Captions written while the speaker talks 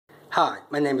Hi,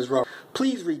 my name is Robert.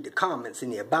 Please read the comments in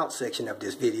the About section of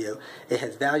this video. It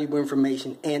has valuable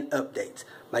information and updates.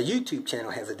 My YouTube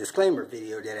channel has a disclaimer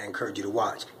video that I encourage you to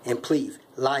watch. And please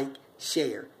like,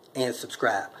 share, and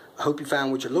subscribe. I hope you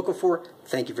found what you're looking for.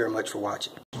 Thank you very much for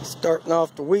watching. Starting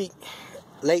off the week,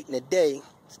 late in the day,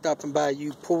 stopping by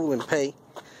Pull and Pay,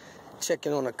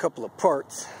 checking on a couple of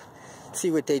parts, see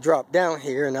what they dropped down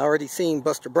here, and I already seen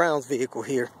Buster Brown's vehicle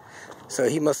here. So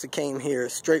he must have came here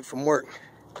straight from work.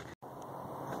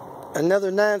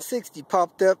 Another 960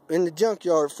 popped up in the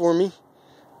junkyard for me.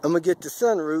 I'm going to get the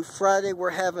sunroof. Friday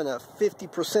we're having a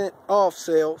 50% off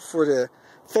sale for the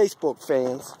Facebook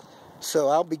fans. So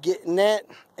I'll be getting that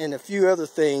and a few other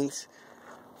things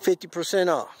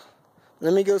 50% off.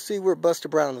 Let me go see where Buster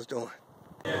Brown is doing.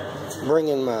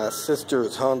 Bringing my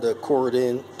sister's Honda Accord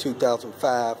in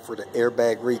 2005 for the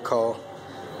airbag recall.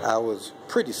 I was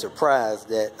pretty surprised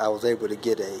that I was able to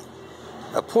get an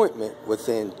appointment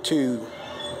within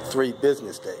 2-3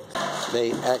 business days.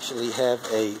 They actually have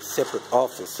a separate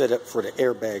office set up for the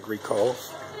airbag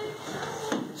recalls.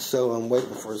 So I'm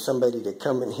waiting for somebody to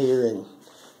come in here and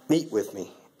meet with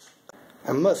me.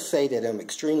 I must say that I'm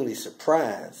extremely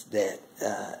surprised that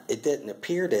it doesn't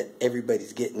appear that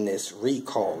everybody's getting this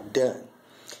recall done.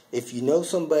 If you know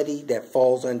somebody that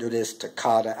falls under this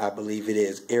Takata, I believe it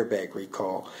is, airbag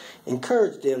recall,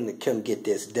 encourage them to come get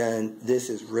this done. This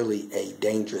is really a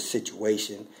dangerous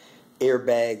situation.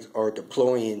 Airbags are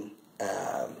deploying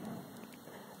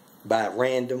by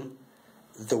random.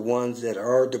 The ones that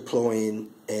are deploying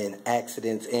in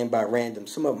accidents and by random,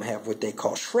 some of them have what they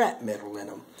call shrapnel in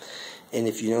them. And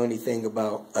if you know anything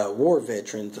about war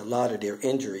veterans, a lot of their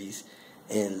injuries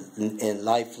and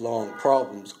lifelong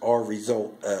problems are a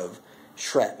result of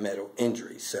shrapnel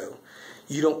injuries. So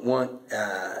you don't want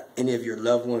any of your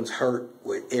loved ones hurt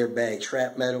with airbag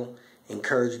shrapnel.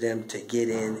 Encourage them to get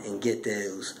in and get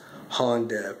those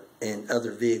Honda and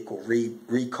other vehicle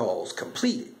recalls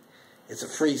completed. It's a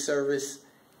free service.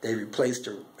 They replaced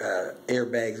the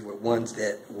airbags with ones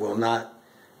that will not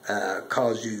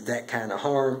cause you that kind of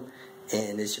harm,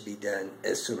 and it should be done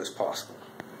as soon as possible.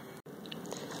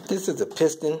 This is a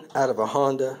piston out of a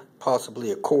Honda,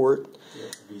 possibly Accord.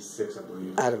 Yeah, V6, I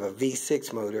believe. Out of a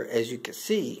V6 motor. As you can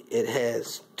see, it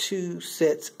has 2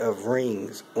 sets of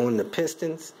rings on the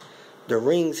pistons. The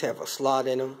rings have a slot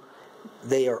in them.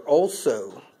 They are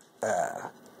also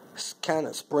kind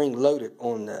of spring-loaded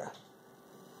on the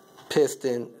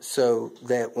piston so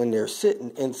that when they're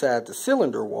sitting inside the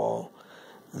cylinder wall,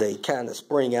 they kind of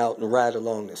spring out and ride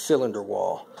along the cylinder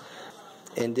wall.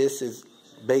 And this is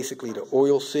basically the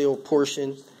oil seal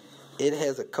portion. It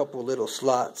has a couple little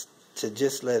slots to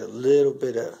just let a little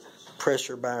bit of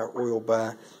pressure by or oil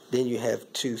by. Then you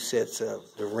have 2 sets of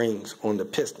the rings on the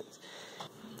pistons.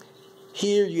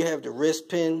 Here you have the wrist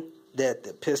pin that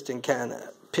the piston kind of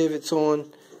pivots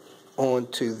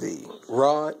onto the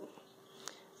rod.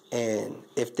 And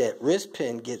if that wrist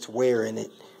pin gets wear in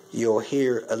it, you'll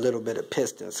hear a little bit of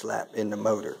piston slap in the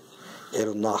motor.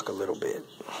 It'll knock a little bit.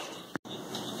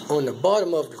 On the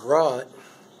bottom of the rod,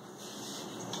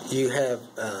 you have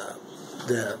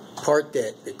the part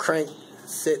that the crank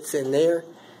sits in there.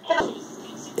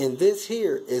 And this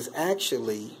here is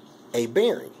actually a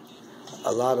bearing.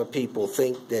 A lot of people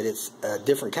think that it's a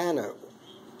different kind of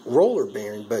roller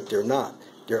bearing, but they're not.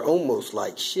 They're almost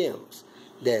like shims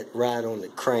that ride on the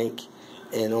crank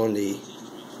and on the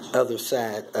other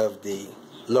side of the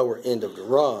lower end of the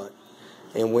rod.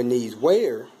 And when these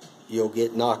wear, you'll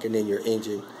get knocking in your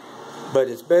engine. But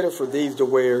it's better for these to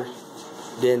wear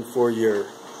than for your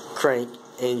crank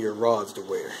and your rods to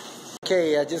wear.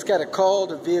 Okay, I just got a call.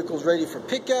 The vehicle's ready for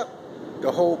pickup.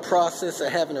 The whole process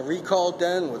of having a recall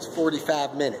done was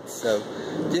 45 minutes. So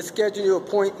just schedule your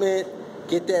appointment.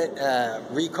 Get that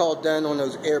recall done on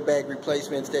those airbag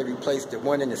replacements. They replaced the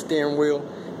one in the steering wheel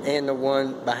and the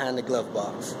one behind the glove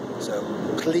box. So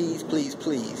please, please,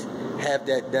 please have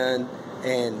that done,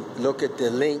 and look at the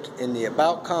link in the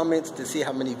About comments to see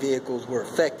how many vehicles were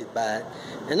affected by it.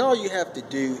 And all you have to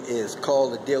do is call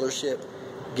the dealership,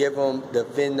 give them the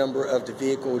VIN number of the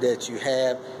vehicle that you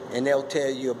have, and they'll tell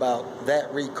you about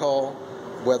that recall,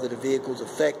 whether the vehicle's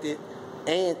affected,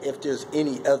 and if there's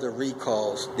any other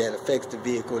recalls that affects the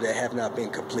vehicle that have not been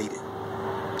completed.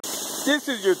 This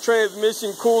is your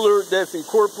transmission cooler that's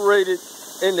incorporated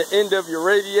in the end of your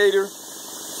radiator.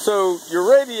 So your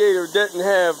radiator doesn't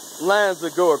have lines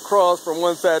that go across from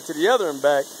one side to the other and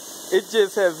back. It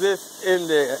just has this in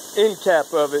the end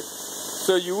cap of it.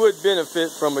 So you would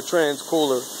benefit from a trans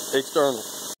cooler external.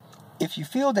 If you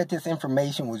feel that this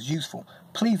information was useful,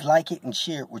 please like it and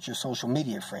share it with your social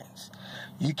media friends.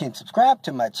 You can subscribe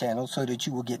to my channel so that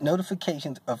you will get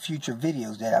notifications of future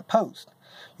videos that I post.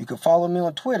 You can follow me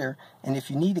on Twitter, and if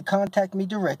you need to contact me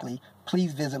directly,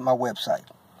 please visit my website.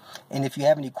 And if you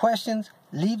have any questions,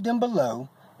 leave them below,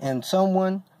 and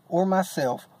someone or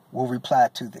myself will reply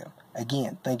to them.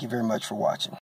 Again, thank you very much for watching.